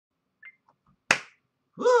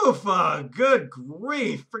Oof, good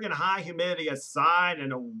grief. Freaking high humidity aside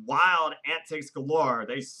and a wild antics galore.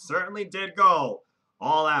 They certainly did go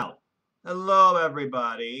all out. Hello,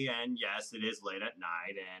 everybody. And yes, it is late at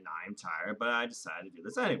night and I'm tired, but I decided to do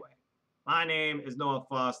this anyway. My name is Noah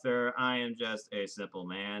Foster. I am just a simple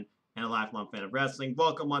man and a lifelong fan of wrestling.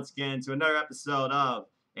 Welcome once again to another episode of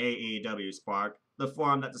AEWSPARK, the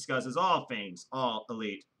forum that discusses all things, all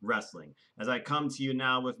elite wrestling. As I come to you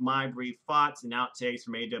now with my brief thoughts and outtakes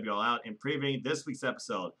from AEW All Out and previewing this week's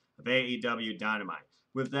episode of AEW Dynamite.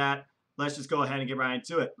 With that, let's just go ahead and get right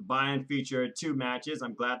into it. The buy-in featured two matches.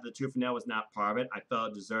 I'm glad the Tooth and Nail was not part of it. I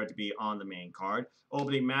felt it deserved to be on the main card.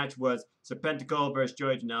 Opening match was Serpentico versus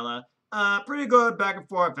Joey Janela. Pretty good back and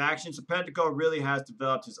forth action. Serpentico really has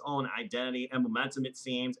developed his own identity and momentum, it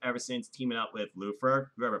seems, ever since teaming up with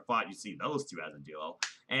Lufer. Whoever thought you'd see those two as a duo.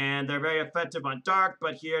 And they're very effective on Dark,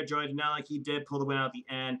 but here, Joey Janela, he did pull the win out at the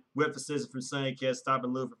end with the scissor from Sunny Kiss,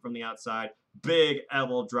 stopping Lufer from the outside. Big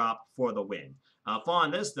elbow drop for the win.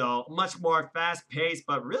 Following this, though, much more fast-paced,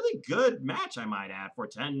 but really good match, I might add, for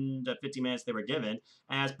 10 to 15 minutes they were given.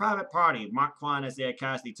 As Private Party, Mark Quan, Isaiah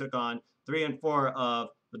Cassidy took on 3 and 4 of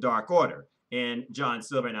the Dark Order in John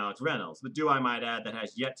Silver and Alex Reynolds. The duo, I might add, that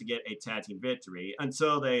has yet to get a tag team victory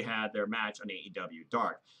until they had their match on AEW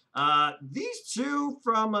Dark. These two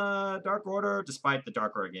from Dark Order, despite the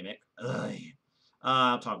Dark Order gimmick,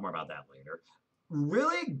 I'll talk more about that later.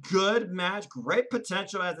 Really good match, great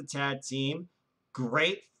potential as a tag team,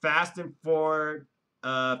 great fast and forward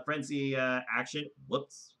frenzy action.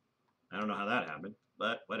 Whoops, I don't know how that happened,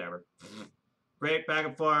 but whatever. Great back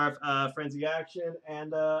and forth frenzy action,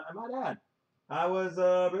 and I might add, I was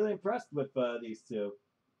really impressed with these two.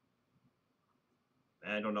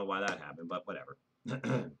 I don't know why that happened, but whatever.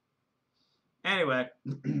 Anyway,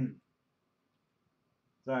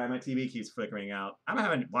 sorry, my TV keeps flickering out. I'm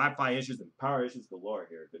having Wi-Fi issues and power issues galore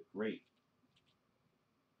here. Good grief.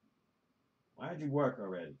 Why did you work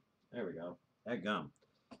already? There we go. That gum.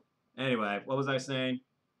 Anyway, what was I saying?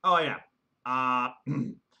 Oh, yeah.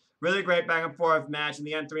 Really great back and forth match. In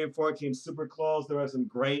the end, 3 and 4 came super close. There was some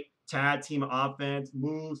great tag team offense,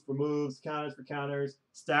 moves for moves, counters for counters,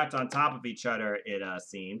 stacked on top of each other, it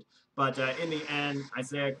seemed. But in the end,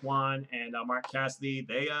 Isaiah Quan and Mark Cassidy,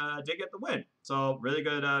 they did get the win. So really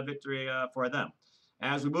good victory for them.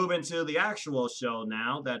 As we move into the actual show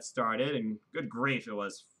now that started, and good grief,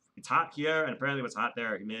 it's hot here, and apparently it was hot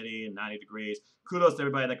there, humidity and 90 degrees. Kudos to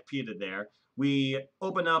everybody that competed there. We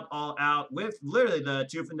open up All Out with literally the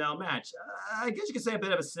Tooth and Nail match. I guess you could say a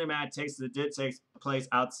bit of a cinematic taste. It did take place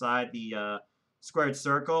outside the squared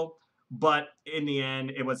circle. But in the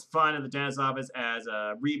end, it was fun at the dentist's office as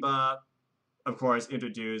Reba, of course,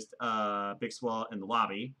 introduced Big Swole in the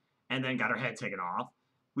lobby and then got her head taken off.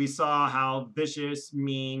 We saw how vicious,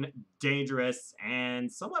 mean, dangerous,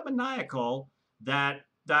 and somewhat maniacal that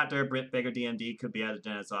Dr. Britt Baker DMD could be at the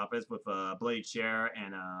dentist's office with a bloody chair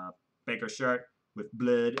and a Baker shirt with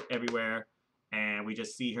blood everywhere, and we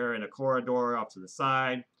just see her in a corridor off to the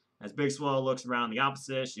side. As Big Swole looks around the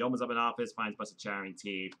office, she opens up an office, finds a bunch of chattering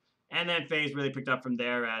teeth, and then things really picked up from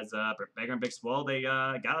there as Baker and Big Swole, they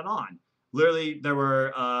got it on. Literally, there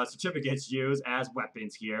were certificates used as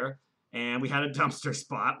weapons here, and we had a dumpster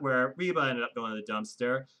spot where Reba ended up going to the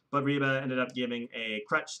dumpster, but Reba ended up giving a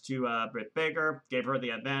crutch to Britt Baker, gave her the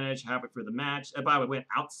advantage halfway through the match. And by the way, went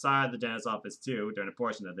outside the dentist's office too during a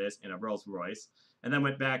portion of this in a Rolls Royce, and then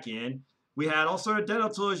went back in. We had all sort of dental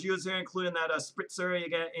tools used here, including that spritzer you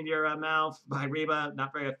get in your mouth by Reba,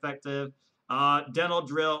 not very effective. Dental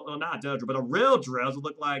drill, well, not a dental drill, but a real drill. It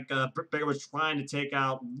looked like Britt Baker was trying to take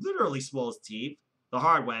out literally Swole's teeth the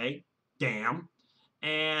hard way. Damn.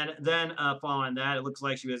 And then following that, it looks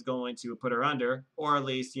like she was going to put her under, or at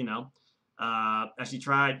least, as she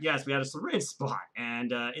tried, yes, we had a syringe spot.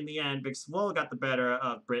 And in the end, Big Swole got the better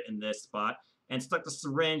of Britt in this spot and stuck the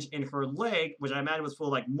syringe in her leg, which I imagine was full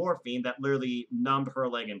of like morphine that literally numbed her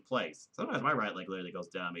leg in place. Sometimes my right leg literally goes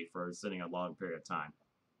down me for sitting a long period of time.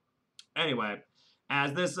 Anyway,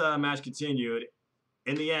 as this match continued,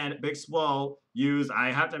 in the end, Big Swole used,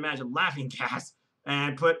 I have to imagine, laughing gas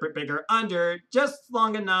and put Britt Baker under just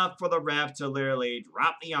long enough for the ref to literally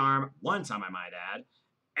drop the arm, one time I might add,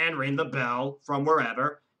 and ring the bell from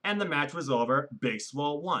wherever, and the match was over. Big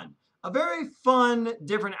Swole won. A very fun,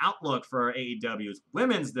 different outlook for AEW's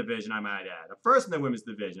women's division, I might add. A first in the women's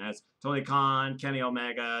division, as Tony Khan, Kenny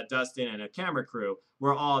Omega, Dustin, and a camera crew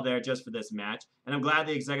were all there just for this match. And I'm glad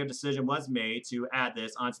the executive decision was made to add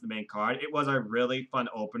this onto the main card. It was a really fun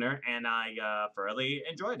opener, and I thoroughly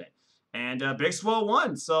enjoyed it. And Big Swole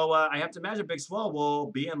won, so I have to imagine Big Swole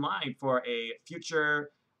will be in line for a future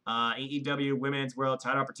AEW Women's World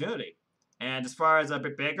Title opportunity. And as far as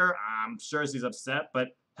Britt Baker, I'm sure she's upset, but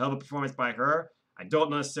hell of a performance by her. I don't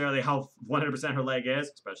know necessarily how 100% her leg is,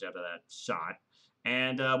 especially after that shot.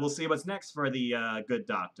 And we'll see what's next for the good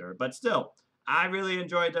doctor. But still, I really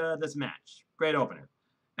enjoyed this match. Great opener.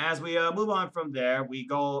 As we move on from there, we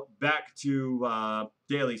go back to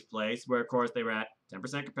Daly's place, where, of course, they were at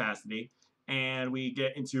 10% capacity. And we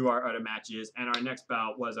get into our other matches. And our next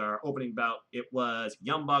bout was our opening bout. It was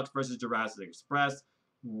Young Bucks versus Jurassic Express.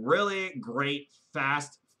 Really great,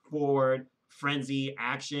 fast forward, frenzy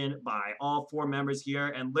action by all four members here.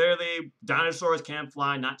 And literally, dinosaurs can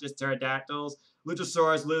fly, not just pterodactyls.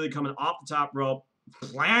 Luchasaurus literally coming off the top rope,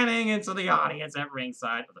 planting into the audience at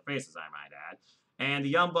ringside, or the faces, I might add. And the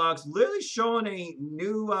Young Bucks literally showing a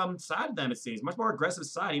new side of them, it seems. Much more aggressive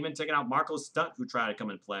side, even taking out Marco Stunt, who tried to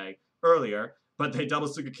come and play earlier. But they double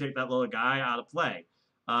super kicked that little guy out of play.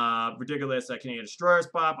 Ridiculous Canadian Destroyer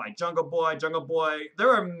spot by Jungle Boy. Jungle Boy,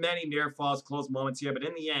 there are many near falls, close moments here, but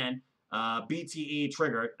in the end, BTE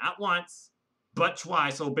triggered, not once, but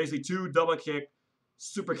twice. So basically 2 double kick,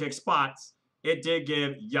 super kick spots. It did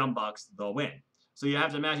give Young Bucks the win. So you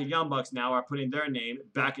have to imagine Young Bucks now are putting their name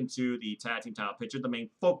back into the tag team title picture, the main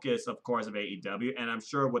focus, of course, of AEW, and I'm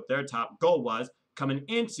sure what their top goal was coming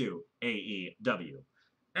into AEW.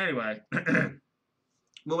 Anyway,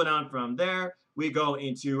 moving on from there, we go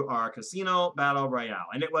into our Casino Battle Royale,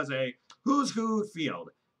 and it was a who's who field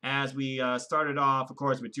as we started off, of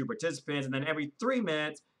course, with 2 participants, and then every 3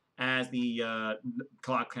 minutes, as the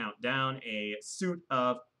clock count down, a suit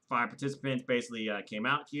of 5 participants basically came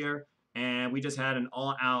out here, and we just had an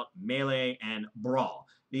all-out melee and brawl.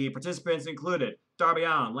 The participants included Darby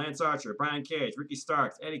Allin, Lance Archer, Brian Cage, Ricky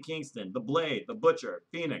Starks, Eddie Kingston, The Blade, The Butcher,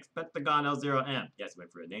 Phoenix, Pentagon L0M. Yes,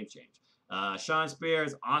 went for a name change. Sean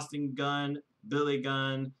Spears, Austin Gunn, Billy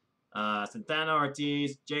Gunn, Santana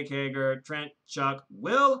Ortiz, Jake Hager, Trent, Chuck,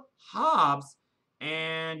 Will Hobbs,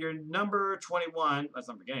 and your number 21, unless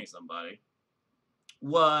I'm forgetting somebody,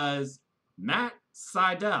 was Matt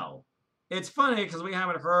Sydal. It's funny because we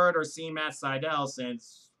haven't heard or seen Matt Sydal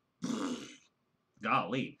since,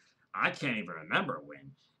 golly, I can't even remember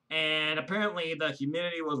when. And apparently the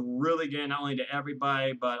humidity was really getting not only to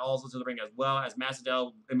everybody, but also to the ring as well, as Matt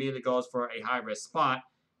Sydal immediately goes for a high-risk spot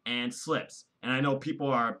and slips. And I know people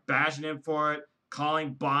are bashing him for it,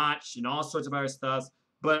 calling botch and all sorts of other stuff,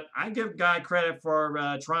 but I give Guy credit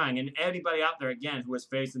for trying. And anybody out there, again, who is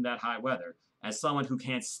facing that high weather, as someone who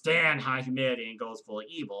can't stand high humidity and goes full of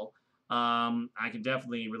evil, I can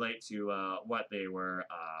definitely relate to what they were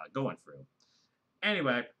going through.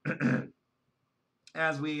 Anyway,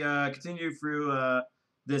 as we continue through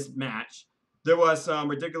this match, there was some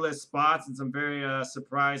ridiculous spots and some very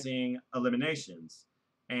surprising eliminations.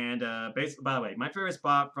 And basically, by the way, my favorite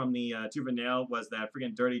spot from the Tooth and Nail was that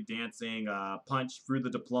freaking Dirty Dancing punch through the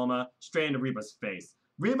diploma straight into Reba's face.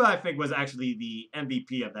 Reba, I think, was actually the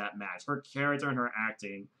MVP of that match. Her character and her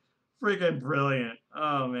acting, freaking brilliant.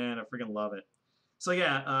 Oh, man, I freaking love it. So,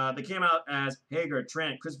 yeah, they came out as Hager,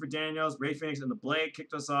 Trent, Christopher Daniels, Ray Phoenix, and The Blade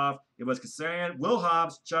kicked us off. It was Kazarian, Will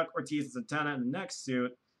Hobbs, Chuck Ortiz, and Santana in the next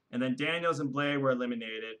suit. And then Daniels and Blade were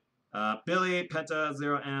eliminated. Billy, Penta,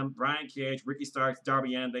 0M, Brian Cage, Ricky Starks,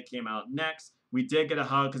 Darby Allin, they came out next. We did get a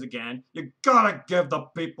hug because, again, you gotta give the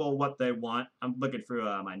people what they want. I'm looking through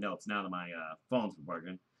my notes now that my phone's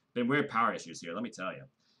working. Been weird power issues here, let me tell you.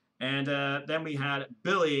 And then we had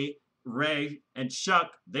Billy, Ray, and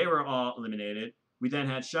Chuck. They were all eliminated. We then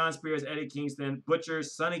had Sean Spears, Eddie Kingston, Butcher,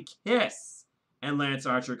 Sonny Kiss, and Lance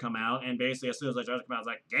Archer come out. And basically, as soon as Lance Archer came out, I was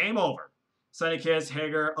like, game over. Sonny Kiss,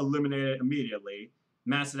 Hager eliminated immediately.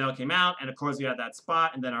 Matt Sydal came out, and of course we had that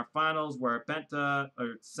spot. And then our finals were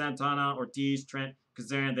Santana, Ortiz, Trent,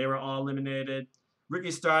 Kazarian. They were all eliminated. Ricky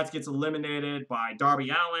Starks gets eliminated by Darby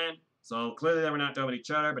Allin. So clearly they were not done with each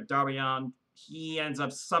other. But Darby Allin, he ends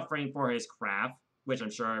up suffering for his craft, which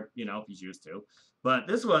I'm sure, he's used to. But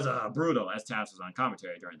this was brutal, as Taz was on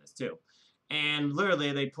commentary during this too. And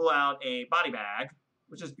literally they pull out a body bag,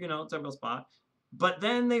 which is, typical spot. But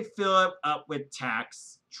then they fill it up with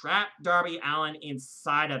tacks, trap Darby Allin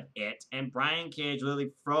inside of it, and Brian Cage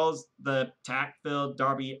literally throws the tack-filled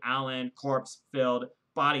Darby Allin corpse-filled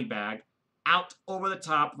body bag out over the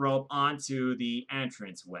top rope onto the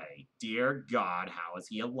entranceway. Dear God, how is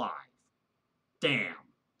he alive? Damn.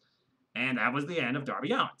 And that was the end of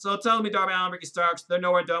Darby Allin. So telling me Darby Allin and Ricky Starks, they're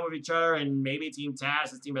nowhere done with each other, and maybe Team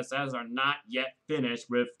Taz and Team Taz are not yet finished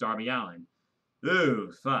with Darby Allin.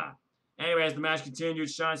 Ooh, fuck. Anyways, the match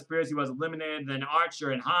continued. Sean Spears, he was eliminated. Then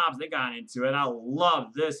Archer and Hobbs, they got into it. I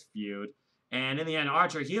love this feud. And in the end,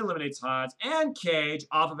 Archer, he eliminates Hobbs and Cage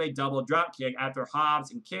off of a double drop kick after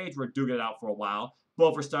Hobbs and Cage were duking it out for a while.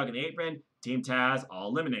 Both were stuck in the apron. Team Taz all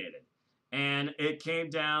eliminated. And it came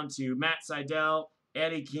down to Matt Sydal,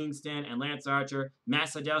 Eddie Kingston, and Lance Archer. Matt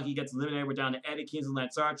Sydal, he gets eliminated. We're down to Eddie Kingston,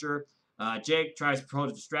 Lance Archer. Jake tries to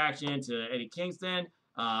propose a distraction to Eddie Kingston.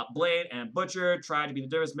 Blade and Butcher tried to be the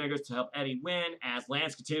difference makers to help Eddie win as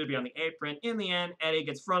Lance continued to be on the apron. In the end, Eddie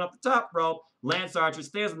gets thrown up the top rope. Lance Archer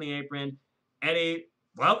stays on the apron. Eddie,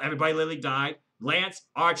 well, everybody literally died. Lance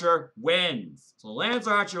Archer wins. So Lance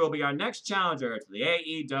Archer will be our next challenger to the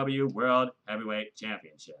AEW World Heavyweight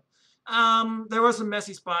Championship. There were some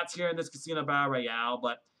messy spots here in this Casino Battle Royale,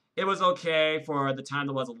 but it was okay for the time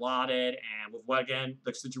that was allotted and with what, again,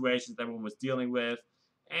 the situations that everyone was dealing with.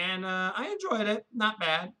 And I enjoyed it. Not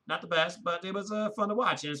bad. Not the best, but it was fun to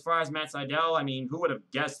watch. And as far as Matt Sydal, I mean, who would have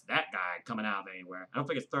guessed that guy coming out of anywhere? I don't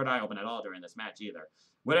think his third eye opened at all during this match either.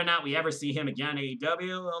 Whether or not we ever see him again in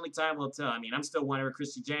AEW, only time will tell. I mean, I'm still wondering where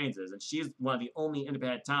Christy James is, and she's one of the only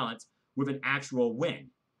independent talents with an actual win.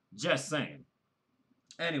 Just saying.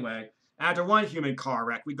 Anyway, after one human car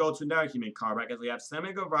wreck, we go to another human car wreck as we have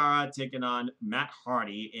Sammy Guevara taking on Matt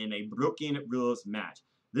Hardy in a Broken Rules match.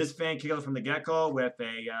 This fan kicked from the get-go with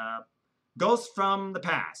a ghost from the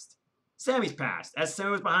past. Sammy's past, as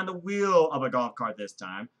Sammy was behind the wheel of a golf cart this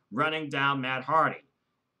time, running down Matt Hardy.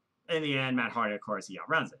 In the end, Matt Hardy, of course, he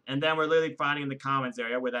outruns it. And then we're literally fighting in the comments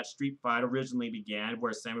area where that street fight originally began,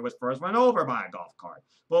 where Sammy was first run over by a golf cart.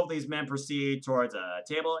 Both these men proceed towards a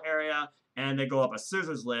table area, and they go up a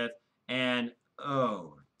scissors lift, and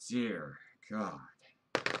oh, dear God.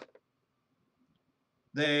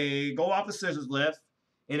 They go off the scissors lift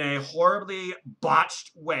in a horribly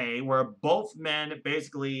botched way where both men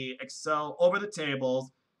basically excel over the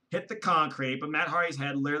tables, hit the concrete, but Matt Hardy's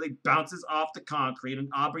head literally bounces off the concrete, and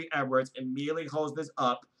Aubrey Edwards immediately holds this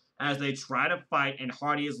up as they try to fight, and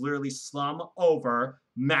Hardy is literally slum over.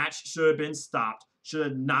 Match should have been stopped, should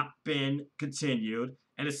have not been continued,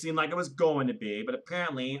 and it seemed like it was going to be, but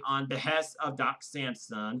apparently, on behest of Doc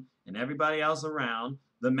Samson and everybody else around,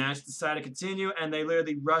 the match decided to continue, and they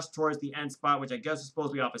literally rushed towards the end spot, which I guess was supposed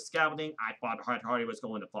to be off of scaffolding. I thought Hardy was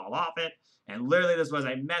going to fall off it. And literally, this was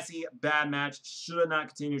a messy, bad match. Should have not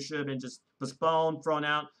continued. Should have been just postponed, thrown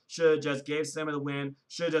out. Should have just gave Sammy the win.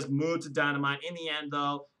 Should have just moved to Dynamite. In the end,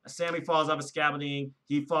 though, Sammy falls off of scaffolding.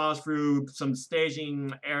 He falls through some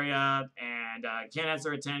staging area and can't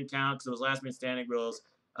answer a 10 count because it was last minute standing rules.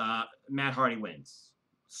 Matt Hardy wins.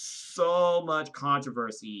 So much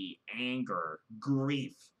controversy, anger,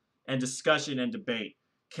 grief, and discussion and debate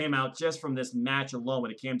came out just from this match alone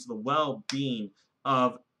when it came to the well-being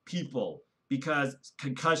of people, because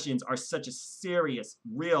concussions are such a serious,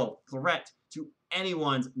 real threat to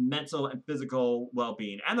anyone's mental and physical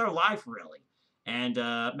well-being and their life, really. And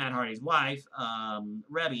Matt Hardy's wife,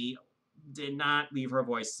 Rebby, did not leave her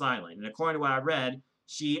voice silent. And according to what I read,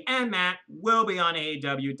 she and Matt will be on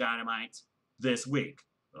AEW Dynamite this week.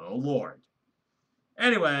 Oh, Lord.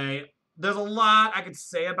 Anyway, there's a lot I could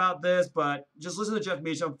say about this, but just listen to Jeff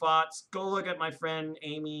Meacham thoughts. Go look at my friend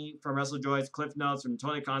Amy from WrestleJoy's Cliff Notes from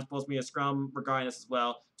Tony Khan's supposed to be a scrum regarding this as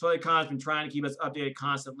well. Tony Khan's been trying to keep us updated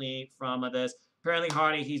constantly from this. Apparently,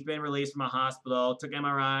 Hardy, he's been released from a hospital, took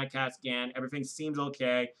MRI, CAT scan, everything seems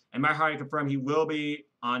okay. And Matt Hardy confirmed he will be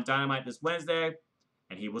on Dynamite this Wednesday,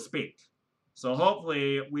 and he will speak. So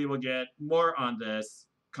hopefully we will get more on this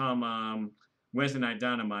come Wednesday Night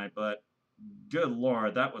Dynamite, but good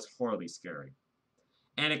Lord, that was horribly scary.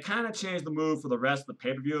 And it kind of changed the mood for the rest of the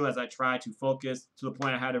pay-per-view as I tried to focus to the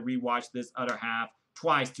point I had to rewatch this other half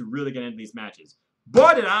twice to really get into these matches.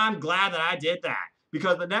 Boy, I'm glad that I did that,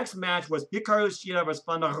 because the next match was Hikaru Shida versus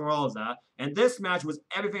Thunder Rosa, and this match was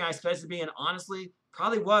everything I expected it to be, and honestly,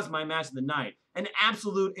 probably was my match of the night. An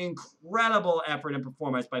absolute incredible effort and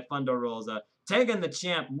performance by Thunder Rosa, taking the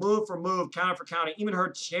champ move for move, counter for counter, even her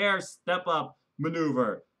chair step-up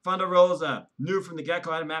maneuver. Thunder Rosa knew from the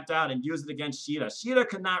get-go had it mapped out and used it against Shida. Shida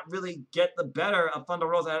could not really get the better of Thunder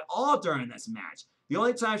Rosa at all during this match. The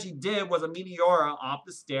only time she did was a Meteora off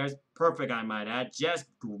the stairs. Perfect, I might add. Just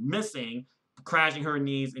missing, crashing her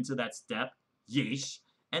knees into that step. Yeesh.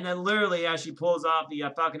 And then literally as she pulls off the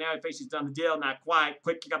Falcon Arrow face, she's done the deal. Not quite.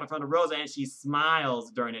 Quick kick out by Thunder Rosa, and she smiles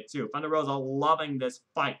during it too. Thunder Rosa loving this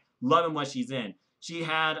fight. Loving what she's in. She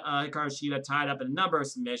had Hikaru Shida tied up in a number of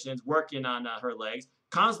submissions, working on her legs.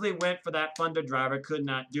 Constantly went for that Thunder Driver, could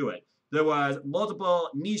not do it. There was multiple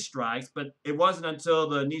knee strikes, but it wasn't until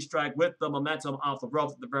the knee strike with the momentum off the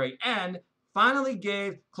ropes at the very end finally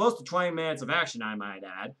gave close to 20 minutes of action, I might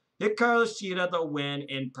add. Hikaru Shida the win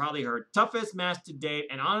in probably her toughest match to date,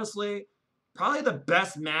 and honestly, probably the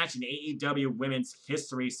best match in AEW women's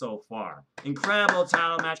history so far. Incredible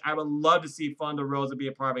title match. I would love to see Thunder Rosa be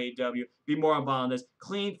a part of AEW, be more involved in this.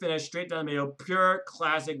 Clean finish, straight down the middle, pure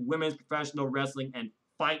classic women's professional wrestling and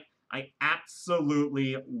fight. I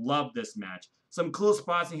absolutely love this match. Some cool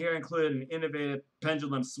spots in here included an innovative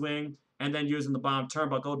pendulum swing and then using the bottom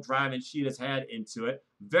turnbuckle, driving Sheeta's head into it.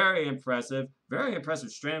 Very impressive. Very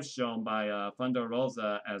impressive strength shown by Thunder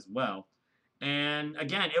Rosa as well. And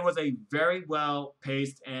again, it was a very well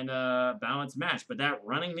paced and balanced match. But that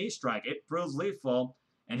running knee strike, it proves lethal.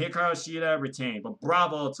 And Hikaru Shida retained. But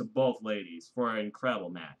bravo to both ladies for an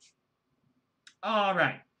incredible match. All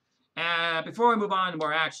right. Before we move on to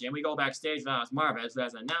more action, we go backstage with Alex Marvez, who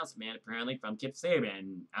has an announcement apparently from Kip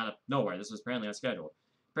Sabian out of nowhere. This was apparently unscheduled.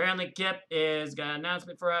 Apparently, Kip is got an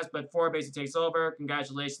announcement for us, but before basically takes over,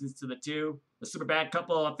 congratulations to the two, the super bad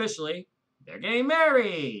couple officially. They're getting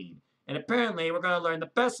married. And apparently, we're going to learn the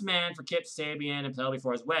best man for Kip Sabian until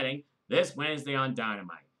before his wedding this Wednesday on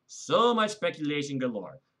Dynamite. So much speculation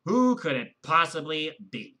galore. Who could it possibly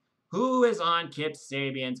be? Who is on Kip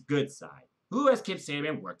Sabian's good side? Who has Kip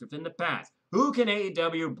Sabian worked with in the past? Who can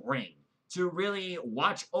AEW bring to really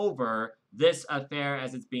watch over this affair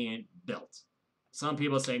as it's being built? Some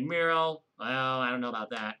people say Miro. Well, I don't know about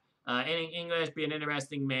that. In English, be an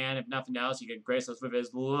interesting man. If nothing else, he could grace us with his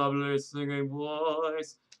lovely singing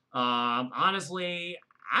voice. Honestly,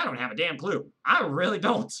 I don't have a damn clue. I really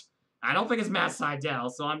don't. I don't think it's Matt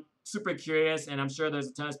Sydal, so I'm super curious, and I'm sure there's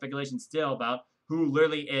a ton of speculation still about who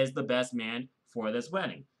literally is the best man for this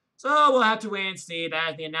wedding. So we'll have to wait and see.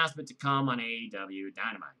 That is the announcement to come on AEW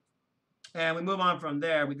Dynamite. And we move on from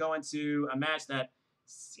there. We go into a match that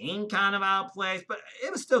seemed kind of out of place, but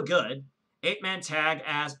it was still good. 8-man tag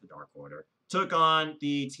as the Dark Order took on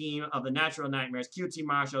the team of the Natural Nightmares, QT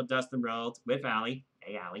Marshall, Dustin Rhodes, with Allie,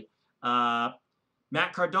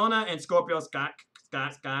 Matt Cardona, and Scorpio Scott.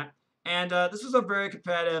 And this was a very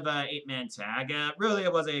competitive 8-man tag. Really,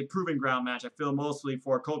 it was a proving ground match, I feel, mostly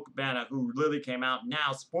for Colt Cabana, who literally came out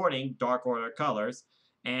now sporting Dark Order colors.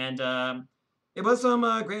 And it was some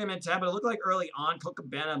great 8-man tag, but it looked like early on Colt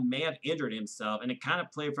Cabana may have injured himself, and it kind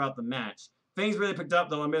of played throughout the match. Things really picked up,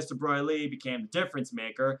 though, when Mr. Broy Lee became the difference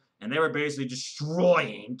maker, and they were basically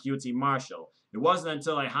destroying QT Marshall. It wasn't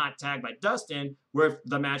until a hot tag by Dustin where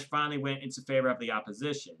the match finally went into favor of the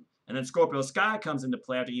opposition. And then Scorpio Sky comes into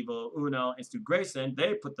play after Evil Uno and Stu Grayson.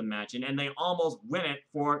 They put the match in, and they almost win it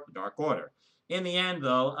for the Dark Order. In the end,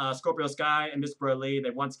 though, Scorpio Sky and Miss Broy Lee, they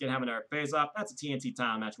once again having their face-off. That's a TNT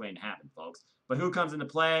title match waiting to happen, folks. But who comes into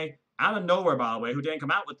play? Out of nowhere, by the way, who didn't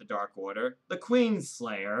come out with the Dark Order? The Queen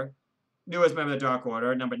Slayer, newest member of the Dark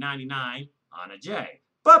Order, number 99, Anna Jay.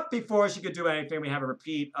 But before she could do anything, we have a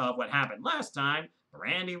repeat of what happened last time.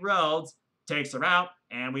 Brandy Rhodes takes her out,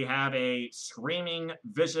 and we have a screaming,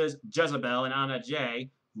 vicious Jezebel and Anna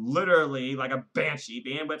Jay, literally like a banshee,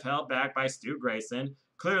 being withheld back by Stu Grayson.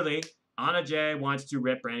 Clearly, Anna Jay wants to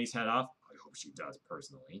rip Brandy's head off. I hope she does,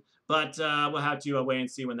 personally. But we'll have to wait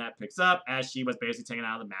and see when that picks up, as she was basically taken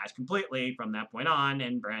out of the match completely from that point on,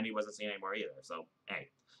 and Brandy wasn't seen anymore either. So, hey,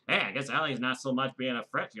 I guess Allie's not so much being a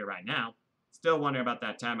threat here right now. Still wondering about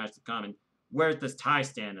that tag match to come, and where's this tie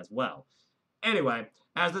stand as well. Anyway,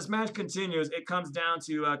 as this match continues, it comes down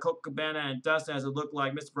to Colt Cabana and Dustin, as it looked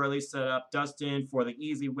like Mr. Burley set up Dustin for the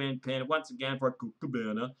easy win pin once again for Colt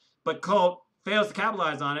Cabana. But Colt fails to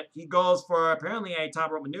capitalize on it. He goes for apparently a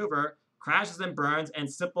top rope maneuver, crashes and burns,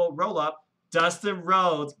 and simple roll-up. Dustin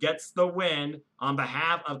Rhodes gets the win on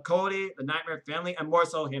behalf of Cody, the Nightmare family, and more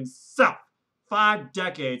so himself. 5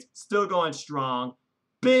 decades, still going strong.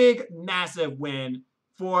 Big, massive win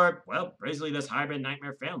for, well, basically this hybrid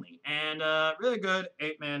Nightmare family. And really good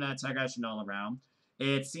 8-man tag action all around.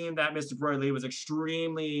 It seemed that Mr. Broy Lee was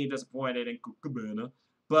extremely disappointed in Cabana,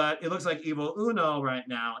 but it looks like Evil Uno right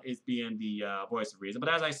now is being the voice of reason.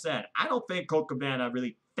 But as I said, I don't think Colt Cabana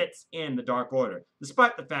really fits in the Dark Order,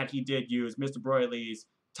 despite the fact he did use Mr. Broy Lee's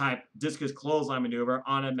type discus clothesline maneuver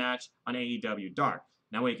on a match on AEW Dark.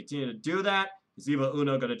 Now, when he continue to do that, is Evil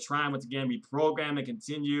Uno going to try and once again reprogram and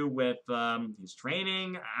continue with his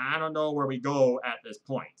training? I don't know where we go at this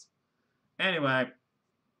point. Anyway,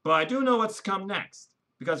 but I do know what's to come next.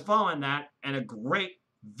 Because following that, and a great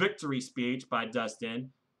victory speech by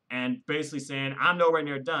Dustin, and basically saying, I'm nowhere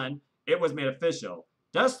near done, it was made official.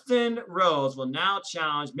 Dustin Rhodes will now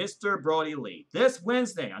challenge Mr. Brody Lee this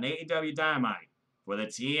Wednesday on AEW Dynamite for the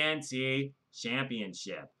TNT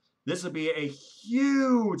Championship. This would be a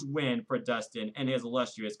huge win for Dustin and his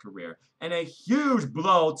illustrious career, and a huge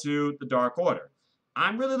blow to the Dark Order.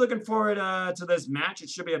 I'm really looking forward to this match. It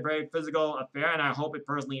should be a very physical affair, and I hope it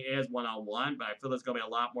personally is one-on-one, but I feel there's going to be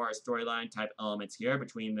a lot more storyline-type elements here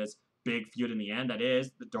between this big feud in the end that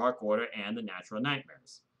is the Dark Order and the Natural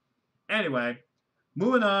Nightmares. Anyway,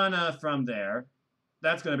 moving on from there,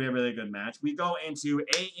 that's going to be a really good match. We go into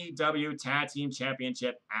AEW Tag Team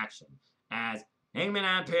Championship action as Hangman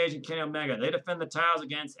Adam Page and Kenny Omega, they defend the titles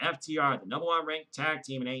against FTR, the #1 ranked tag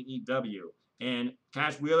team in AEW, and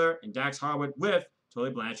Cash Wheeler and Dax Harwood with Tully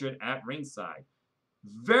Blanchard at ringside.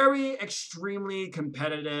 Very extremely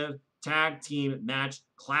competitive tag team match,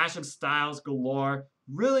 clash of styles galore.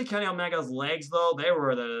 Really, Kenny Omega's legs, though, they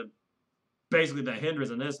were basically the hindrance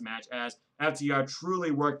in this match, as FTR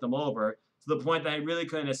truly worked them over to the point that he really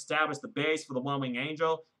couldn't establish the base for the One-Wing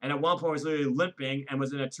Angel, and at one point was literally limping and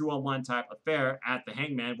was in a 2-on-1 type affair at the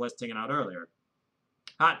Hangman was taken out earlier.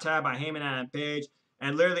 Hot tag by Heyman Adam Page,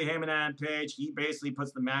 and literally Heyman Adam Page, he basically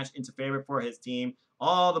puts the match into favor for his team.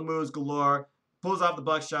 All the moves galore, pulls off the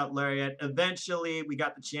buckshot lariat. Eventually, we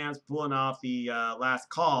got the chance pulling off the last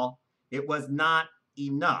call. It was not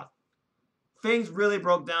enough. Things really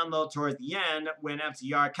broke down, though, towards the end when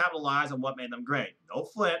FTR capitalized on what made them great. No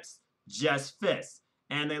flips, just fists.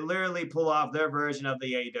 And they literally pull off their version of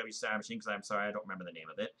the AEW Star Machine, because I'm sorry, I don't remember the name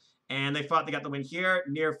of it. And they got the win here,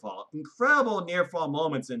 near fall. Incredible near fall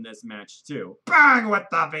moments in this match, too. Bang with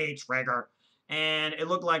the V-trigger. And it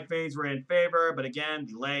looked like things were in favor, but again,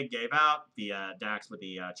 the leg gave out, the Dax with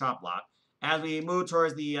the chop block. As we move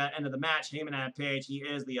towards the end of the match, Heyman Adam Page, he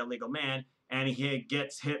is the illegal man, and he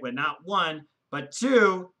gets hit with not one, but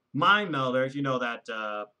two mind melders. You know, that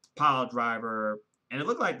pile driver. And it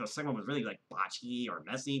looked like the second one was really like botchy or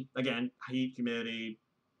messy. Again, heat, humidity,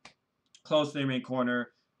 close to the main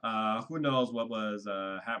corner. Who knows what was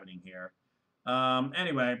happening here.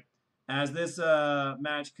 Anyway, as this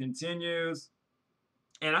match continues,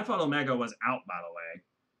 and I thought Omega was out, by the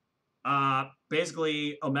way.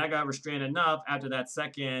 Basically, Omega restrained enough after that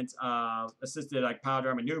second assisted like power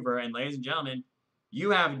driver maneuver. And ladies and gentlemen,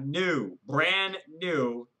 you have brand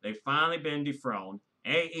new, they've finally been dethroned,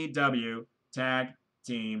 AEW Tag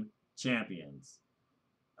Team Champions.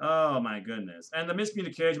 Oh my goodness. And the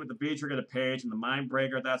miscommunication with the V-trigger to Page and the mind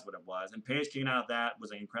breaker, that's what it was. And Page kicking out of that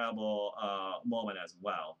was an incredible moment as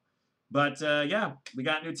well. But yeah, we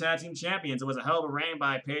got new tag team champions. It was a hell of a reign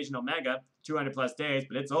by Page and Omega, 200 plus days,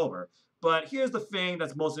 but it's over. But here's the thing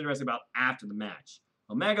that's most interesting about after the match.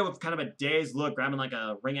 Omega with kind of a dazed look, grabbing like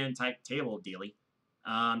a ring-end type table dealy.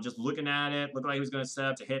 Just looking at it, looked like he was going to set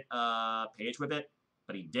up to hit Page with it,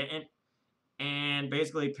 but he didn't. And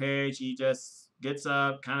basically Page, he just gets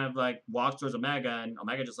up, kind of like walks towards Omega, and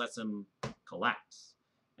Omega just lets him collapse.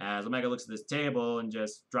 As Omega looks at this table and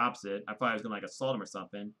just drops it. I thought he was going to like assault him or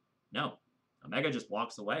something. No, Omega just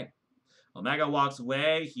walks away. Omega walks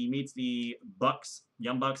away. He meets the Bucks,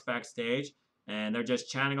 Young Bucks backstage, and they're just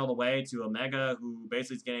chatting all the way to Omega, who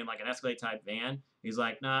basically is getting like an Escalade type van. He's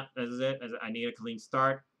like, nah, this is it. I need a clean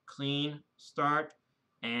start.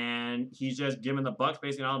 And he's just giving the Bucks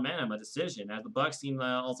basically all momentum, a decision. As the Bucks seem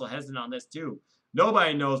also hesitant on this too.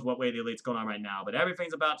 Nobody knows what way the Elite's going on right now, but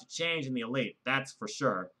everything's about to change in the Elite. That's for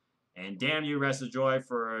sure. And damn you, Rest of Joy,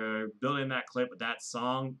 for building that clip with that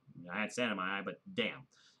song. I had sand in my eye, but damn.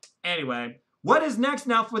 Anyway, what is next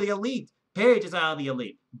now for the Elite? Page is out of the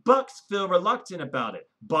Elite. Bucks feel reluctant about it.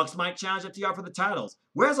 Bucks might challenge FTR for the titles.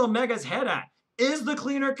 Where's Omega's head at? Is the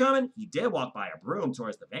cleaner coming? He did walk by a broom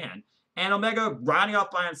towards the van. And Omega riding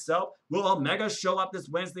off by himself. Will Omega show up this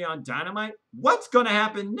Wednesday on Dynamite? What's going to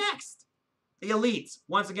happen next? The Elites,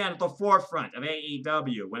 once again, at the forefront of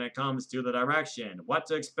AEW when it comes to the direction, what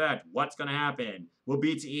to expect, what's going to happen. Will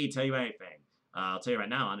BTE tell you anything? I'll tell you right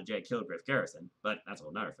now on the J. Kill Griff Garrison, but that's a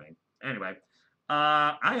whole nother thing. Anyway,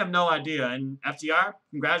 I have no idea. And FTR,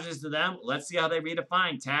 congratulations to them. Let's see how they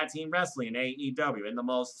redefine tag team wrestling in AEW in the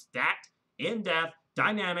most stacked, in-depth,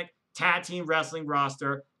 dynamic tag team wrestling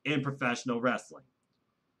roster in professional wrestling.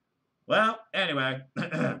 Well, anyway,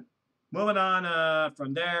 moving on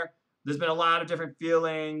from there. There's been a lot of different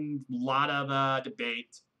feelings, a lot of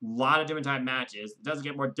debate, a lot of different type matches. It doesn't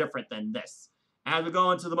get more different than this. As we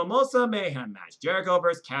go into the Mimosa Mayhem match, Jericho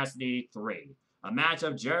versus Cassidy 3. A match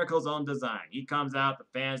of Jericho's own design. He comes out, the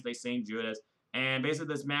fans, they sing Judas. And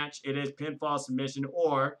basically this match, it is pinfall submission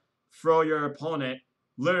or throw your opponent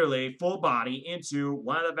literally full body into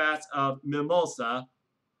one of the vats of Mimosa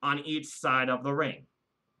on each side of the ring.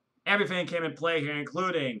 Everything came in play here,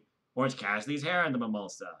 including Orange Cassidy's hair in the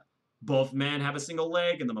Mimosa. Both men have a single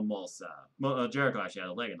leg in the Mimosa. Jericho actually had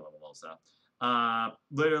a leg in the Mimosa.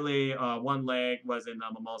 Literally, one leg was in the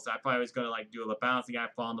Mimosa. I thought I was going to like do a bouncing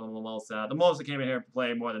act fall in the Mimosa. The Mimosa came in here to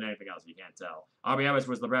play more than anything else, you can't tell. Aubrey Evans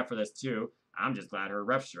was the ref for this too. I'm just glad her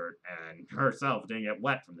ref shirt and herself didn't get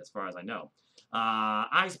wet from this, as far as I know.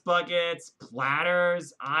 Ice buckets,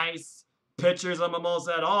 platters, ice, pitchers of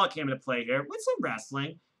Mimosa, it all came into play here with some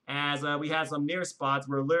wrestling. As we had some near spots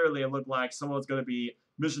where literally it looked like someone was going to be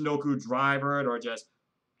Michinoku drivered or just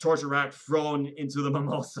torture rack thrown into the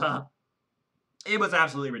Mimosa. It was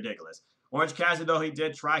absolutely ridiculous. Orange Cassidy, though, he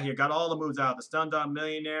did try here. Got all the moves out. The Stun Dog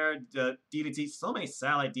Millionaire, the DDT. So many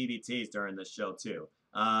satellite DDTs during this show, too.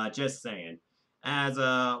 Just saying. As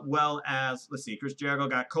well as, let's see, Chris Jericho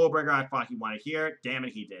got Codebreaker. I thought he wanted here. Damn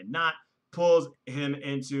it, he did not. Pulls him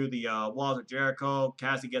into the walls of Jericho.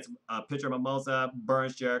 Cassidy gets a pitcher of mimosa,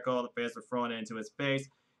 burns Jericho. The fans are thrown into his face.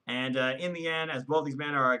 And in the end, as both these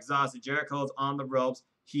men are exhausted, Jericho's on the ropes.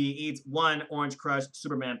 He eats one Orange Crush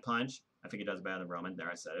Superman punch. I think he does better than Roman. There,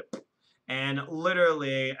 I said it. And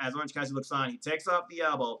literally, as Orange Cassidy looks on, he takes off the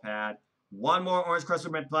elbow pad. One more Orange Crush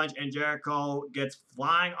Superman punch, and Jericho gets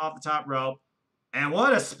flying off the top rope. And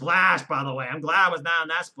what a splash, by the way. I'm glad I was not in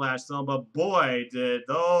that splash zone, but boy, did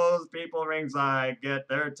those people ringside get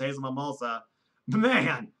their taste of mimosa.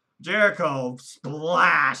 Man, Jericho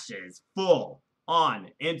splashes full on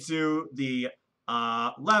into the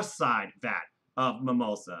left side vat of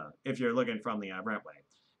mimosa, if you're looking from the rampway.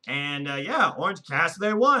 And yeah, Orange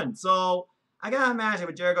Cassidy won. So I gotta imagine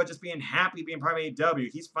with Jericho just being happy being part of AEW.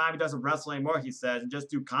 He's fine. He doesn't wrestle anymore, he says, and just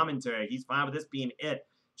do commentary. He's fine with this being it.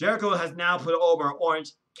 Jericho has now put over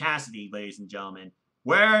Orange Cassidy, ladies and gentlemen.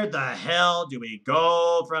 Where the hell do we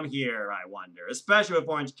go from here, I wonder? Especially with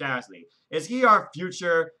Orange Cassidy. Is he our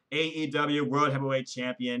future AEW World Heavyweight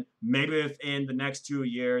Champion? Maybe within the next 2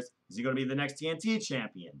 years. Is he going to be the next TNT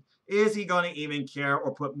Champion? Is he going to even care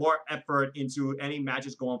or put more effort into any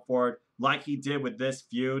matches going forward like he did with this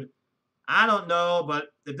feud? I don't know, but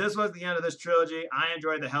if this was the end of this trilogy, I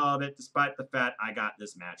enjoyed the hell of it despite the fact I got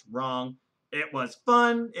this match wrong. It was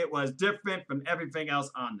fun. It was different from everything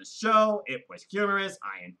else on the show. It was humorous.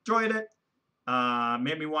 I enjoyed it.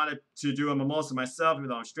 Made me want to do a mimosa myself, even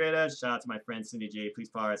though I'm straight edge. Shout out to my friend Cindy G. Please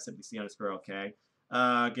follow her at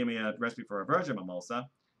simplyc_ok. Give me a recipe for a virgin mimosa.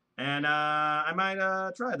 And I might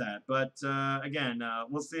try that. But again,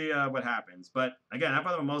 we'll see what happens. But again, I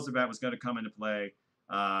thought the mimosa vat was going to come into play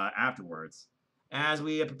afterwards. As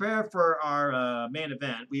we prepare for our main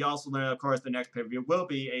event, we also learn, of course, the next pay-per-view will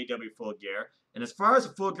be AEW Full Gear. And as far as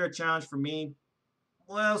the Full Gear challenge for me,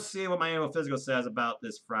 we'll see what my annual physical says about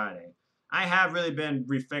this Friday. I have really been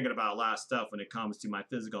rethinking about a lot of stuff when it comes to my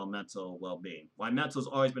physical and mental well-being. While mental has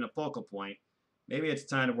always been a focal point, maybe it's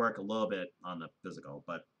time to work a little bit on the physical,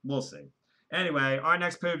 but we'll see. Anyway, our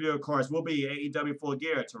next pay-per-view, of course, will be AEW Full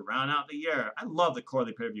Gear to round out the year. I love the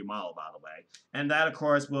quarterly pay-per-view model, by the way. And that, of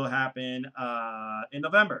course, will happen in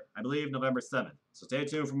November. I believe November 7th. So stay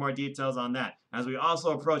tuned for more details on that. As we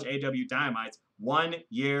also approach AEW Dynamite's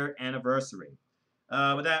 1-year anniversary.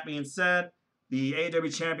 With that being said, the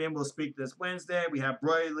AEW champion will speak this Wednesday. We have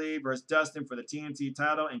Brody Lee versus Dustin for the TNT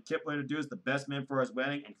title. And Kip will introduce the best man for his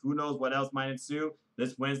wedding. And who knows what else might ensue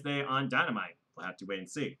this Wednesday on Dynamite. We'll have to wait and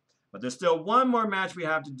see. But there's still one more match we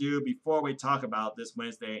have to do before we talk about this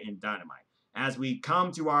Wednesday in Dynamite. As we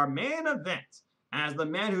come to our main event, as the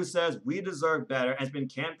man who says we deserve better has been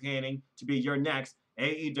campaigning to be your next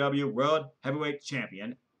AEW World Heavyweight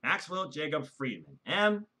Champion, Maxwell Jacob Friedman,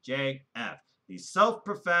 MJF, the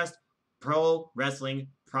self-professed pro wrestling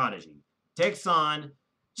prodigy, takes on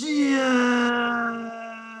Jon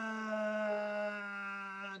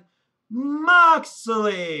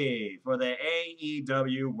Moxley for the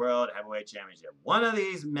AEW World Heavyweight Championship. One of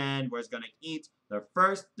these men was going to eat their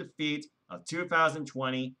first defeat of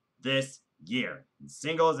 2020 this year in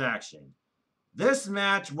singles action. This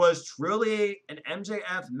match was truly an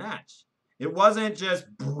MJF match. It wasn't just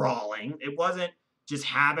brawling. It wasn't just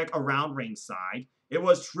havoc around ringside. It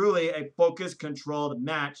was truly a focused, controlled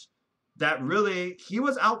match that really, he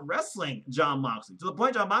was out wrestling Jon Moxley. To the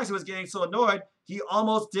point Jon Moxley was getting so annoyed, he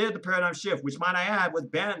almost did the paradigm shift, which might I add was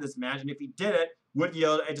banned in this match. And if he did it, would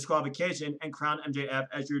yield a disqualification and crown MJF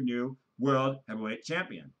as your new World Heavyweight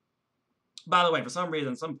Champion. By the way, for some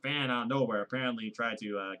reason, some fan out of nowhere apparently tried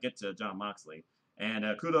to get to Jon Moxley. And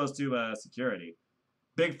kudos to security.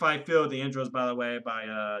 Big fight filled the intros, by the way,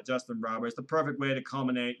 by Justin Roberts. The perfect way to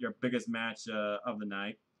culminate your biggest match of the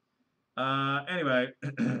night. Anyway,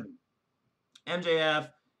 MJF,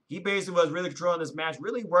 he basically was really controlling this match,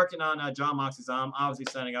 really working on Jon Moxley's arm, obviously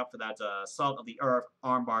setting up for that Salt of the Earth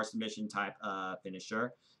armbar submission type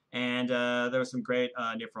finisher. And there were some great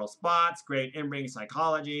near-fall spots, great in-ring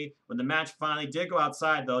psychology. When the match finally did go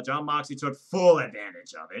outside, though, Jon Moxley took full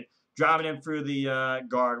advantage of it, driving him through the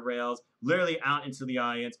guardrails, literally out into the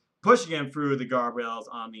audience, pushing him through the guardrails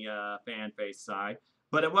on the fan face side.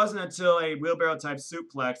 But it wasn't until a wheelbarrow-type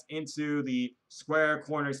suplex into the square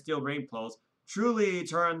corner steel ring post truly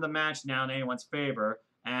turned the match now in anyone's favor,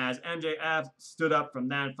 as MJF stood up from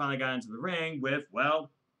that and finally got into the ring with,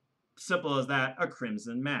 well, simple as that, a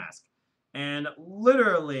crimson mask. And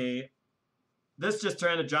literally, this just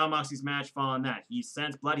turned to Jon Moxley's match following that. He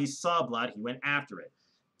sensed blood, he saw blood, he went after it.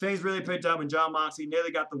 Things really picked up when Jon Moxley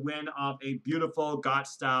nearly got the win off a beautiful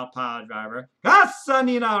Gotch-style pile driver.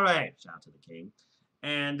 Gasaninare! Shout out to the king.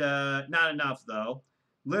 And not enough, though.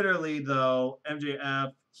 Literally, though,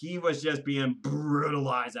 MJF, he was just being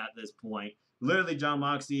brutalized at this point. Literally, Jon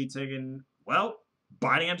Moxley taking, well,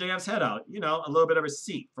 biting MJF's head out. You know, a little bit of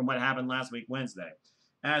receipt from what happened last week, Wednesday.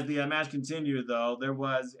 As the match continued, though, there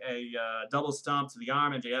was a double stomp to the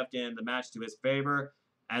arm. MJF getting the match to his favor.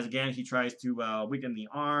 As again, he tries to weaken the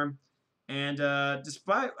arm. And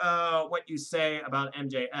despite what you say about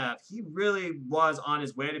MJF, he really was on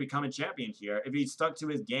his way to becoming champion here. If he stuck to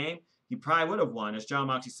his game, he probably would have won, as Jon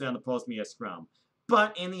Moxley said on the post-media scrum.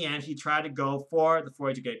 But in the end, he tried to go for the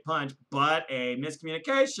 42-gate punch, but a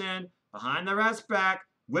miscommunication behind the ref's back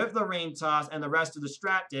with the ring toss and the rest are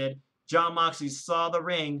distracted. Jon Moxley saw the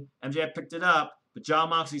ring. MJF picked it up, but Jon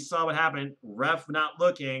Moxley saw what happened. Ref not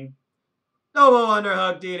looking. Double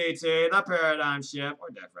underhook DDT, the paradigm shift, or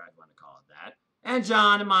Death Ride, if you want to call it that. And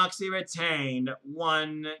Jon Moxley retained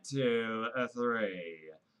 1, 2, 3.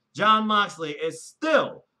 Jon Moxley is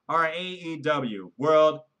still our AEW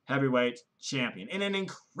World Heavyweight Champion in an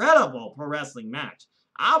incredible pro wrestling match.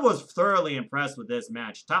 I was thoroughly impressed with this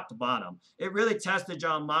match, top to bottom. It really tested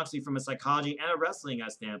Jon Moxley from a psychology and a wrestling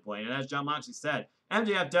standpoint. And as Jon Moxley said,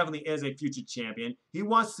 MJF definitely is a future champion. He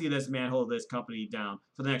wants to see this man hold this company down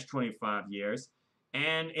for the next 25 years.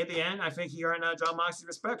 And in the end, I think he earned Jon Moxley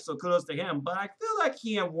respect, so kudos to him. But I feel like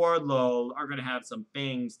he and Wardlow are going to have some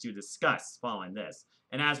things to discuss following this.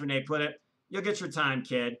 And as Renee put it, you'll get your time,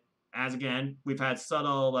 kid. As again, we've had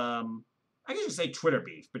subtle, I guess you could say Twitter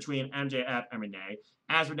beef between MJF and Renee.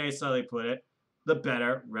 As Renee subtly put it, the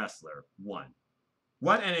better wrestler won.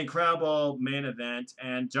 What an incredible main event.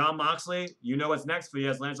 And Jon Moxley, you know what's next for you,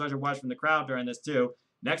 as Lance Archer watched from the crowd during this too.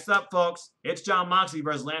 Next up, folks, it's Jon Moxley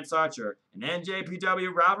versus Lance Archer. An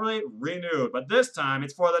NJPW rivalry renewed, but this time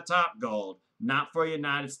it's for the top gold, not for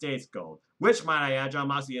United States gold. Which, might I add, Jon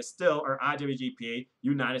Moxley is still our IWGP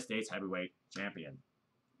United States Heavyweight Champion.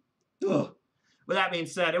 Ugh. With that being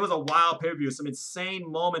said, it was a wild pay-per-view, some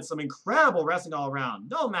insane moments, some incredible wrestling all around.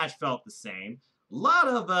 No match felt the same. A lot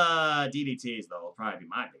of DDTs, though, will probably be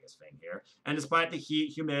my biggest thing here. And despite the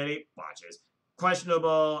heat, humidity, botches,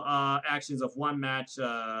 questionable actions of one match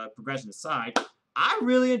progression aside, I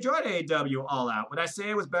really enjoyed AEW All Out. Would I say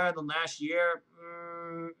it was better than last year?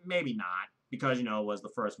 Maybe not, because, you know, it was the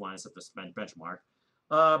first one, it's the benchmark.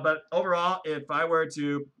 But overall, if I were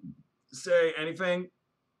to say anything,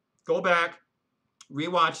 go back,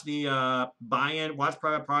 rewatch the buy-in, watch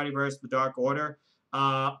Private Party versus The Dark Order,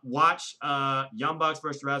 watch Young Bucks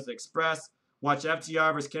versus Jurassic Express, watch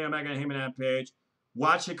FTR versus Kenny Omega and Heyman Page,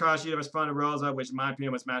 watch Hikaru Shida versus Thunder Rosa, which in my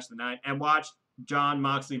opinion was match of the night, and watch Jon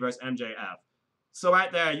Moxley versus MJF. So right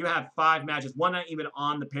there, you have 5 matches, one not even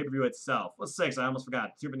on the pay-per-view itself. Well, 6, I almost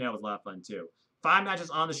forgot. Super Nail was a lot of fun too. 5 matches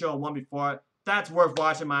on the show and 1 before it. That's worth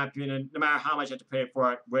watching, in my opinion, no matter how much you have to pay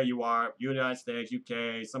for it, where you are, United States,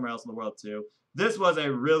 UK, somewhere else in the world too. This was a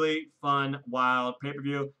really fun, wild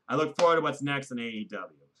pay-per-view. I look forward to what's next in AEW.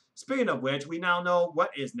 Speaking of which, we now know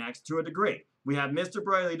what is next to a degree. We have Mr.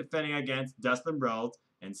 Broly defending against Dustin Rhodes,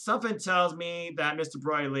 and something tells me that Mr.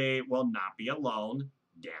 Broly will not be alone.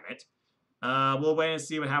 Damn it. We'll wait and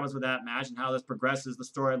see what happens with that match and how this progresses the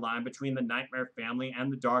storyline between the Nightmare family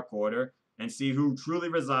and the Dark Order, and see who truly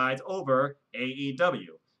resides over AEW.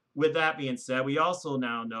 With that being said, we also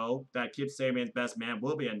now know that Kip Sabian's best man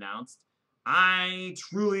will be announced. I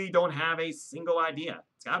truly don't have a single idea.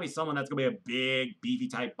 It's got to be someone that's going to be a big, beefy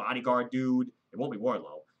type bodyguard dude. It won't be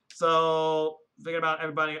Wardlow. So, thinking about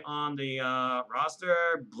everybody on the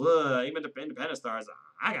roster, blah, even the independent stars,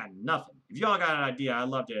 I got nothing. If y'all got an idea, I'd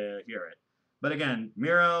love to hear it. But again,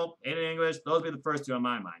 Miro, Aiden English, those will be the first 2 on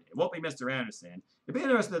my mind. It won't be Mr. Anderson. It'd be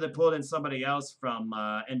interesting if they pulled in somebody else from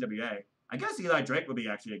NWA. I guess Eli Drake would be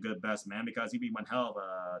actually a good best man because he'd be one hell of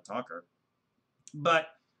a talker. But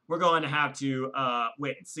we're going to have to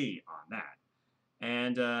wait and see on that.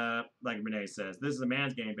 And like Renee says, this is a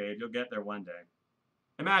man's game, babe. You'll get there one day.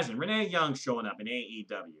 Imagine Renee Young showing up in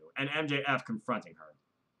AEW and MJF confronting her.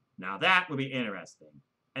 Now that would be interesting.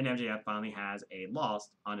 And MJF finally has a loss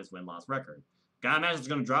on his win-loss record. Gotta imagine it's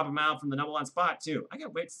going to drop him out from the #1 spot, too. I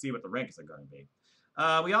can't wait to see what the rankings are going to be.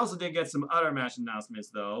 We also did get some other match announcements,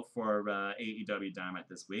 though, for AEW Dynamite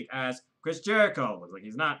this week, as Chris Jericho looks like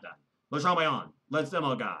he's not done. LeSean Mayon, Let's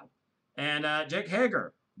Demo God, and Jake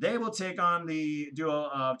Hager. They will take on the duo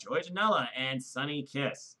of Joey Janela and Sonny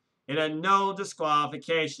Kiss in a no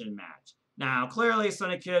disqualification match. Now, clearly,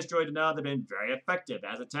 Sonny Kiss, Joey Janela, they've been very effective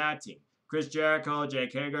as a tag team. Chris Jericho,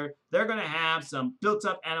 Jake Hager, they're going to have some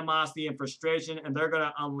built-up animosity and frustration, and they're going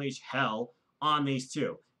to unleash hell on these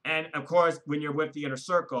two. And of course, when you're with the inner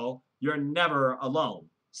circle, you're never alone.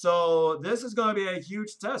 So this is going to be a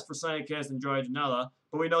huge test for Sonny Kiss and Joey Janela.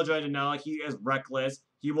 But we know Joey Janela, he is reckless.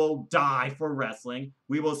 He will die for wrestling.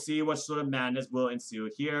 We will see what sort of madness will ensue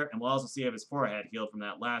here. And we'll also see if his forehead healed from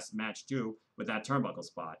that last match, too, with that turnbuckle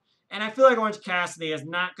spot. And I feel like Orange Cassidy is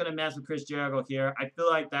not going to mess with Chris Jericho here. I feel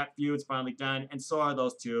like that feud's finally done, and so are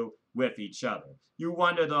those two with each other. You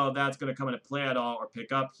wonder, though, if that's going to come into play at all or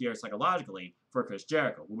pick up here psychologically for Chris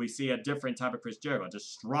Jericho. Will we see a different type of Chris Jericho, a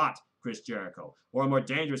distraught Chris Jericho, or a more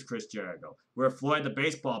dangerous Chris Jericho, where Floyd the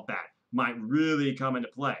baseball bat might really come into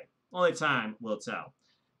play? Only time will tell.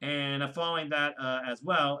 And following that as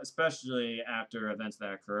well, especially after events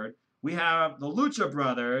that occurred, we have the Lucha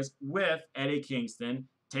Brothers with Eddie Kingston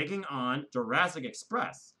taking on Jurassic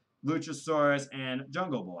Express, Luchasaurus, and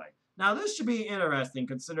Jungle Boy. Now, this should be interesting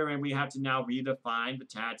considering we have to now redefine the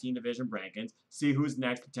tag team division rankings, see who's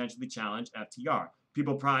next potentially challenge FTR.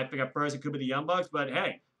 People probably think at first it could be the Young Bucks, but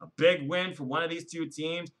hey, a big win for one of these two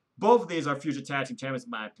teams. Both of these are future tag team champions, in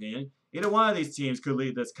my opinion. Either one of these teams could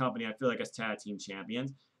lead this company, I feel like, as tag team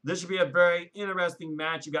champions. This should be a very interesting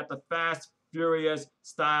match. You got the fast, furious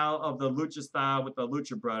style of the Lucha style with the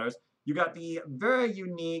Lucha Brothers. You got the very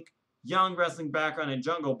unique young wrestling background in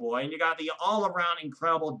Jungle Boy, and you got the all-around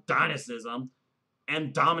incredible dynamism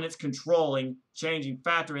and dominance controlling changing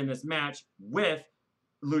factor in this match with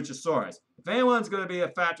Luchasaurus. If anyone's going to be a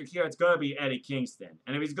factor here, it's going to be Eddie Kingston.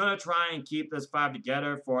 And if he's going to try and keep this five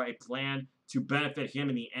together for a plan to benefit him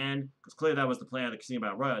in the end, because clearly that was the plan of the Casino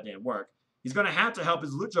Battle Royale, it didn't work, he's going to have to help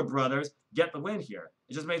his Lucha Brothers get the win here.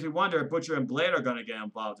 It just makes me wonder if Butcher and Blade are going to get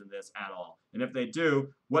involved in this at all. And if they do,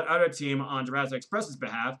 what other team on Jurassic Express's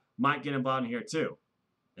behalf might get involved in here too?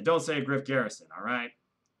 And don't say Griff Garrison, all right?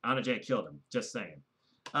 Anna Jay killed him. Just saying.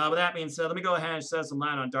 With that being said, let me go ahead and shed some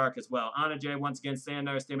light on Dark as well. Anna Jay, once again, saying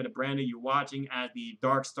another statement to Brandon. You're watching as the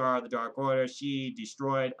Dark Star of the Dark Order. She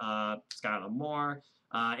destroyed Skylar Moore.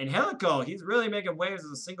 And Helico, he's really making waves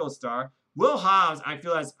as a single star. Will Hobbs, I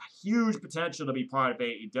feel, has huge potential to be part of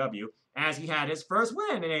AEW, as he had his first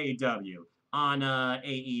win in AEW on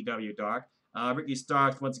AEW Dark. Ricky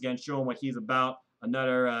Starks, once again, showing what he's about.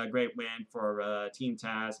 Another great win for Team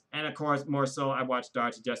Taz. And, of course, more so, I watched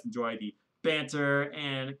Dark to just enjoy the banter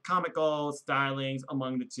and comical stylings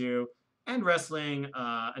among the two, and wrestling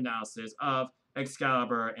analysis of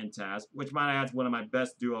Excalibur and Taz, which might add is one of my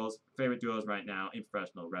best duos, favorite duos right now in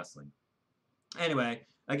professional wrestling. Anyway,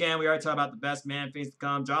 again, we already talked about the best man things to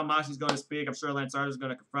come. John Moxley's going to speak. I'm sure Lance Archer is going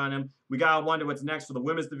to confront him. We got to wonder what's next for the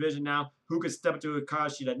women's division now. Who could step into Hikaru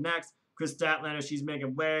Shida next? Chris Statlander, she's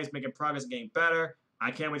making waves, making progress, getting better. I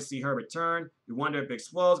can't wait to see her return. We wonder if Big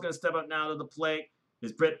Swole is going to step up now to the plate.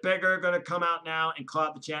 Is Britt Baker going to come out now and call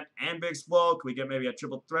out the champ and Big Swole? Can we get maybe a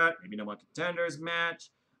triple threat? Maybe no one contenders match?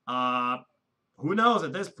 Who knows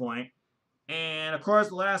at this point? And, of course,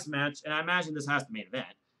 the last match, and I imagine this has to be main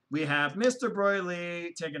event, we have Mr. Brody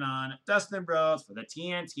Lee taking on Dustin Rhodes for the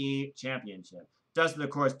TNT Championship. Dustin, of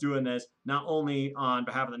course, doing this not only on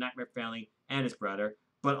behalf of the Nightmare family and his brother,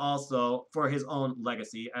 but also for his own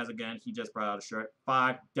legacy, as, again, he just brought out a shirt,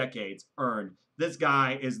 5 decades earned. This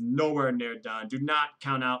guy is nowhere near done. Do not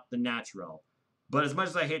count out the natural. But as much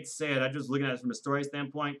as I hate to say it, I'm just looking at it from a story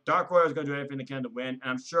standpoint. Dark Order is going to do everything they can to win, and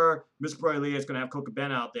I'm sure Mr. Brody Lee is going to have Coca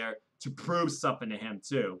Ben out there to prove something to him,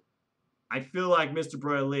 too. I feel like Mr.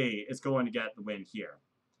 Brody Lee is going to get the win here.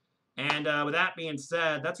 And with that being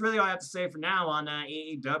said, that's really all I have to say for now on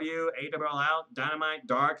AEW, AEW Out, Dynamite,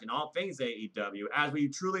 Dark, and all things AEW. As we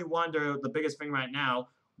truly wonder, the biggest thing right now,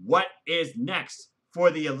 what is next for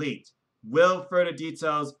the Elite? Will further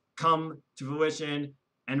details come to fruition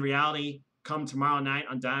and reality come tomorrow night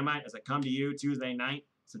on Dynamite as I come to you Tuesday night,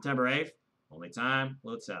 September 8th? Only time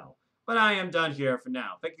will tell. But I am done here for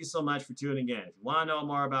now. Thank you so much for tuning in. If you want to know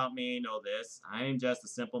more about me, know this. I am just a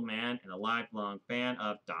simple man and a lifelong fan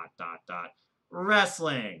of ...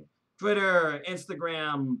 wrestling. Twitter,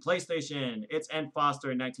 Instagram, PlayStation, it's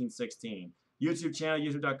nfoster1916. YouTube channel,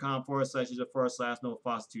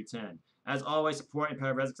 youtube.com/user/NoFoster210. As always, support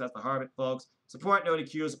Imperative Wrestling. That's the heart of it, folks. Support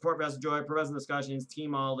NoDQ, support Wrestle Joy, Pro Wrestling Discussions,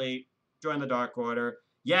 Team All Elite, join the Dark Order.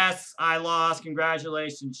 Yes, I lost.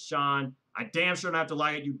 Congratulations, Sean. I damn sure don't have to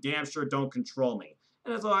like it. You damn sure don't control me.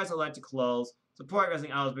 And as always, I'd like to close. Support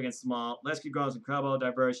wrestling outlet big and small. Let's keep growing this incredible,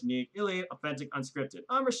 diverse, unique, elite, authentic, unscripted,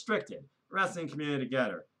 unrestricted wrestling community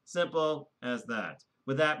together. Simple as that.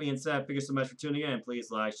 With that being said, thank you so much for tuning in.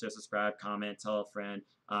 Please like, share, subscribe, comment, tell a friend.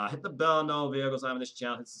 Hit the bell, no video goes live on this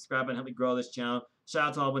channel. Hit subscribe and help me grow this channel. Shout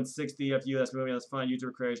out to all 160 of you that's moving on this fun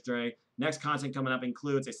YouTube creator's journey. Next content coming up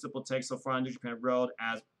includes a simple take so far on New Japan Road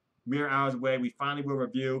as mere hours away, we finally will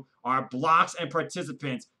review our blocks and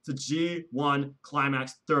participants to G1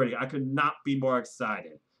 Climax 30. I could not be more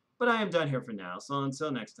excited. But I am done here for now, so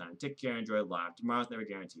until next time, take care, enjoy life. Tomorrow's never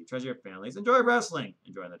guaranteed. Treasure your families, enjoy wrestling,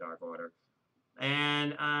 enjoy the Dark Order.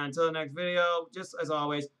 And until the next video, just as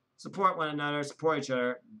always, support one another, support each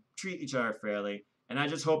other, treat each other fairly. And I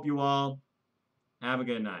just hope you all have a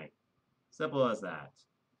good night. Simple as that.